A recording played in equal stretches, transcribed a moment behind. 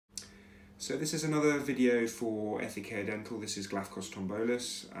So this is another video for Ethicare Dental. This is Glafkos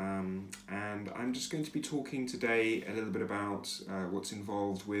Tombolis, and I'm just going to be talking today a little bit about what's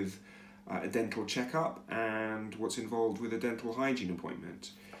involved with a dental checkup and what's involved with a dental hygiene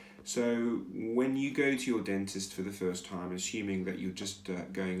appointment. So when you go to your dentist for the first time, assuming that you're just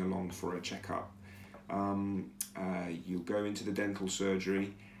going along for a checkup, you'll go into the dental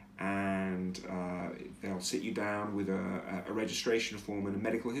surgery and they'll sit you down with a registration form and a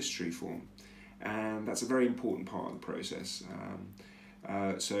medical history form, and that's a very important part of the process.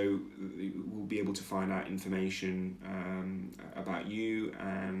 So we'll be able to find out information about you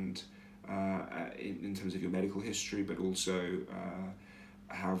and in terms of your medical history, but also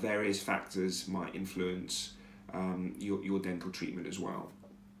how various factors might influence your dental treatment as well.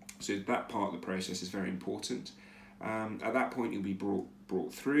 So that part of the process is very important. At that point you'll be brought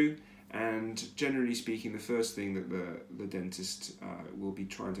through, and generally speaking the first thing that the dentist will be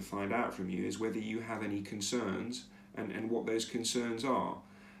trying to find out from you is whether you have any concerns and what those concerns are.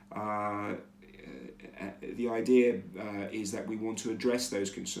 The idea is that we want to address those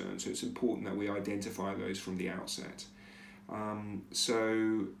concerns, so it's important that we identify those from the outset.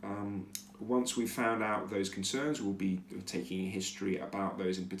 Once we've found out those concerns, we'll be taking a history about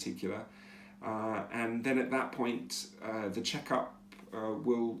those in particular, and then at that point the checkup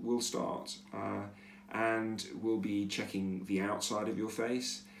will start, and we'll be checking the outside of your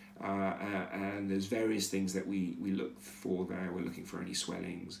face, and there's various things that we look for there. We're looking for any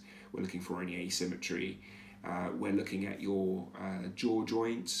swellings, we're looking for any asymmetry, we're looking at your jaw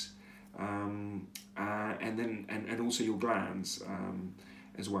joints, and also your glands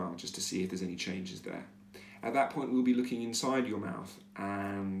as well, just to see if there's any changes there. At that point we'll be looking inside your mouth,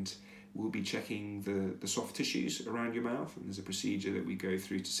 and we'll be checking the soft tissues around your mouth, and there's a procedure that we go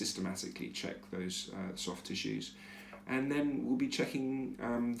through to systematically check those soft tissues. And then we'll be checking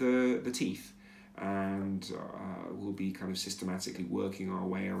the teeth, and we'll be kind of systematically working our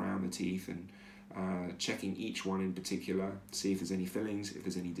way around the teeth and checking each one in particular, see if there's any fillings, if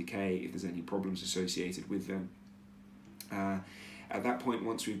there's any decay, if there's any problems associated with them. At that point,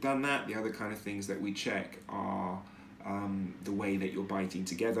 once we've done that, the other kind of things that we check are the way that you're biting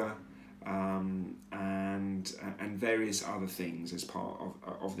together, and various other things as part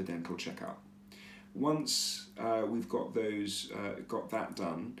of the dental checkup. Once we've got that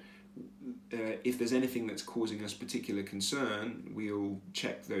done, if there's anything that's causing us particular concern, we'll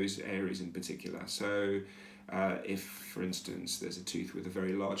check those areas in particular. So if, for instance, there's a tooth with a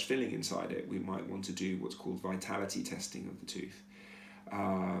very large filling inside it, we might want to do what's called vitality testing of the tooth.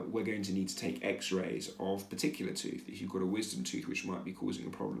 We're going to need to take x-rays of particular tooth. If you've got a wisdom tooth which might be causing a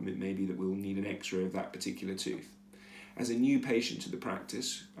problem, it may be that we'll need an x-ray of that particular tooth. As a new patient to the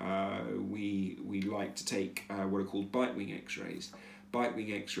practice, we like to take what are called bite wing x-rays. Bite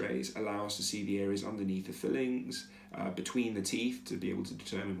wing x-rays allow us to see the areas underneath the fillings, between the teeth, to be able to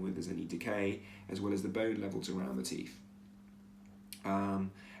determine whether there's any decay, as well as the bone levels around the teeth.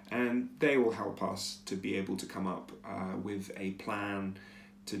 And they will help us to be able to come up with a plan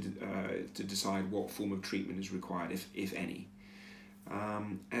to decide what form of treatment is required, if any.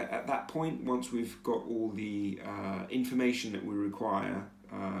 At that point, once we've got all the information that we require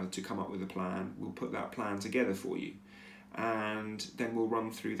to come up with a plan, we'll put that plan together for you, and then we'll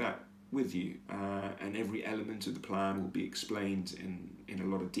run through that with you, and every element of the plan will be explained in a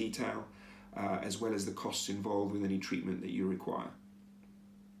lot of detail, as well as the costs involved with any treatment that you require.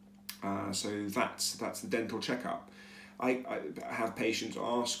 So that's the dental checkup. I have patients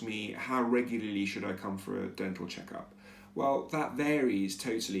ask me, how regularly should I come for a dental checkup? Well, that varies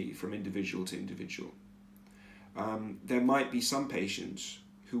totally from individual to individual. There might be some patients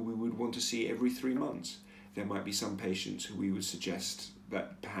who we would want to see every 3 months. There might be some patients who we would suggest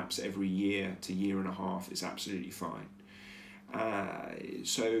that perhaps every year to year and a half is absolutely fine.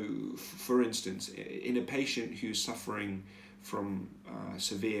 So, for instance, in a patient who's suffering from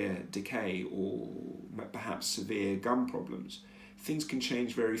severe decay or perhaps severe gum problems, things can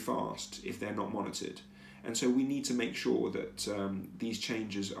change very fast if they're not monitored. And so we need to make sure that these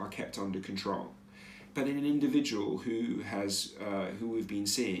changes are kept under control. But in an individual who we've been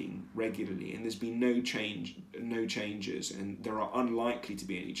seeing regularly, and there's been no changes, and there are unlikely to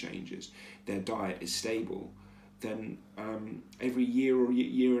be any changes, their diet is stable, then every year or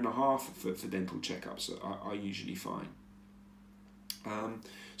year and a half for dental checkups are usually fine.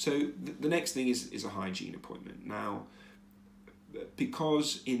 So the next thing is a hygiene appointment. Now,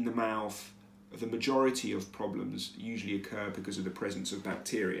 because in the mouth the majority of problems usually occur because of the presence of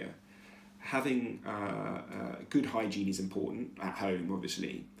bacteria, having good hygiene is important at home,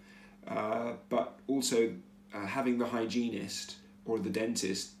 obviously, but also having the hygienist or the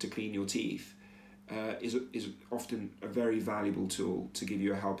dentist to clean your teeth is often a very valuable tool to give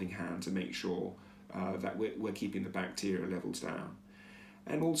you a helping hand to make sure that we're keeping the bacteria levels down.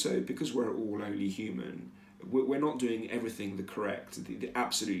 And also, because we're all only human, we're not doing everything the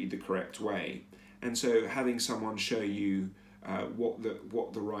absolutely the correct way. And so having someone show you what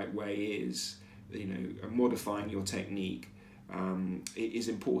the right way is, modifying your technique is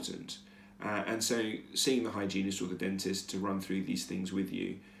important. And so seeing the hygienist or the dentist to run through these things with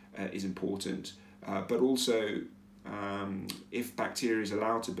you is important. But also, if bacteria is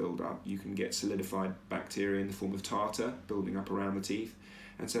allowed to build up, you can get solidified bacteria in the form of tartar building up around the teeth,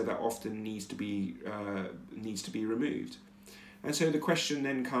 and so that often needs to be removed. And so the question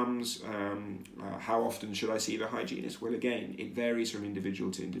then comes, how often should I see the hygienist? Well, again, it varies from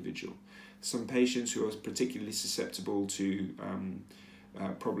individual to individual. Some patients who are particularly susceptible to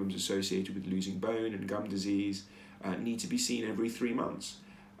problems associated with losing bone and gum disease need to be seen every 3 months.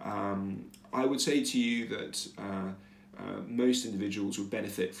 I would say to you that most individuals would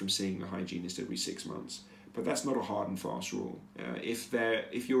benefit from seeing the hygienist every 6 months, but that's not a hard and fast rule.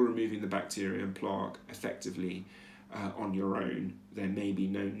 If you're removing the bacteria and plaque effectively on your own, there may be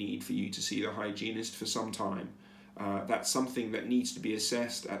no need for you to see the hygienist for some time. That's something that needs to be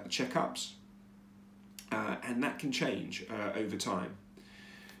assessed at the checkups, and that can change over time.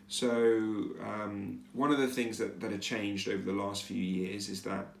 So one of the things that have changed over the last few years is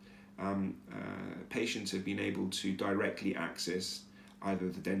that patients have been able to directly access either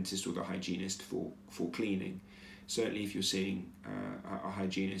the dentist or the hygienist for cleaning. Certainly if you're seeing a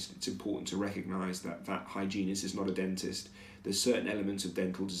hygienist, it's important to recognise that that hygienist is not a dentist. There's certain elements of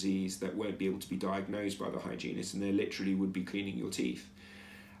dental disease that won't be able to be diagnosed by the hygienist, and they literally would be cleaning your teeth.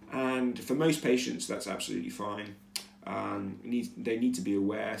 And for most patients, that's absolutely fine. They need to be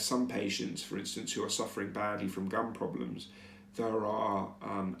aware, some patients, for instance, who are suffering badly from gum problems, there are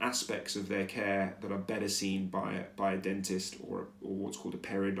aspects of their care that are better seen by a dentist or what's called a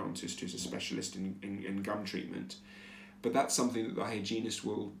periodontist, who's a specialist in gum treatment. But that's something that the hygienist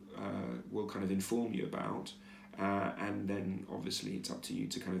will kind of inform you about, and then obviously it's up to you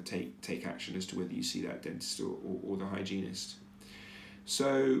to kind of take action as to whether you see that dentist or the hygienist.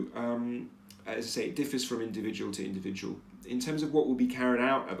 So as I say, it differs from individual to individual. In terms of what will be carried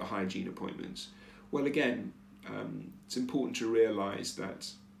out at the hygiene appointments, well, again, it's important to realise that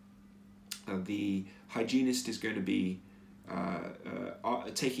the hygienist is going to be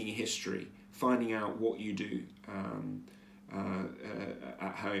taking a history, finding out what you do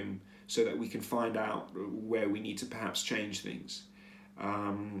at home, so that we can find out where we need to perhaps change things.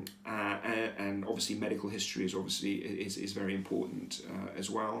 And obviously medical history is very important as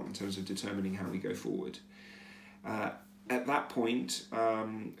well in terms of determining how we go forward. At that point,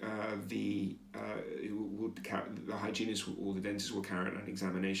 the hygienist or the dentist will carry out an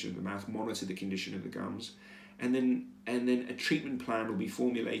examination of the mouth, monitor the condition of the gums, and then a treatment plan will be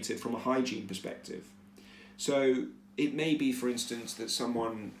formulated from a hygiene perspective. So it may be, for instance, that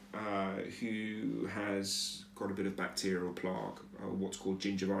someone who has got a bit of bacterial plaque, or what's called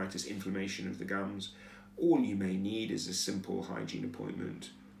gingivitis, inflammation of the gums, all you may need is a simple hygiene appointment,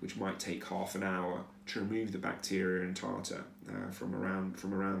 which might take half an hour to remove the bacteria and tartar from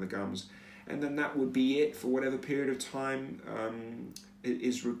around the gums, and then that would be it for whatever period of time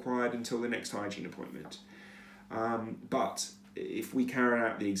is required until the next hygiene appointment. But if we carry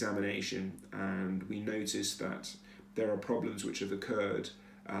out the examination and we notice that there are problems which have occurred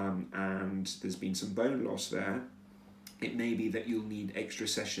and there's been some bone loss there, it may be that you'll need extra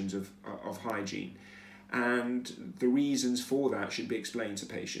sessions of hygiene. And the reasons for that should be explained to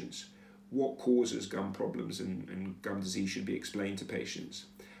patients. What causes gum problems and gum disease should be explained to patients.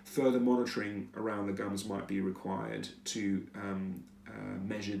 Further monitoring around the gums might be required to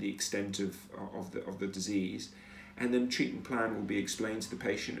measure the extent of the disease. And then treatment plan will be explained to the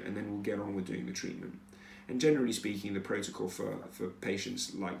patient, and then we'll get on with doing the treatment. And generally speaking, the protocol for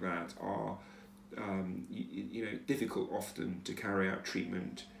patients like that are difficult often to carry out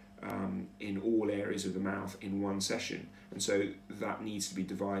treatment in all areas of the mouth in one session, and so that needs to be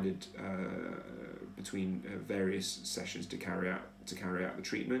divided between various sessions to carry out the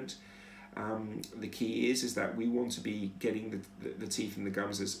treatment. The key is that we want to be getting the teeth and the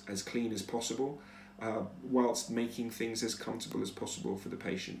gums as clean as possible, whilst making things as comfortable as possible for the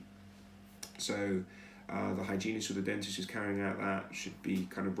patient. So the hygienist or the dentist who's carrying out that should be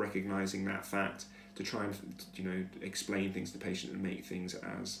kind of recognising that fact to try and explain things to the patient and make things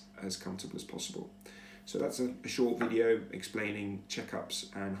as comfortable as possible. So that's a short video explaining checkups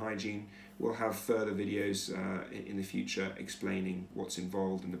and hygiene. We'll have further videos in the future explaining what's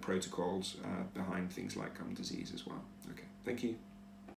involved in the protocols behind things like gum disease as well. Okay, thank you.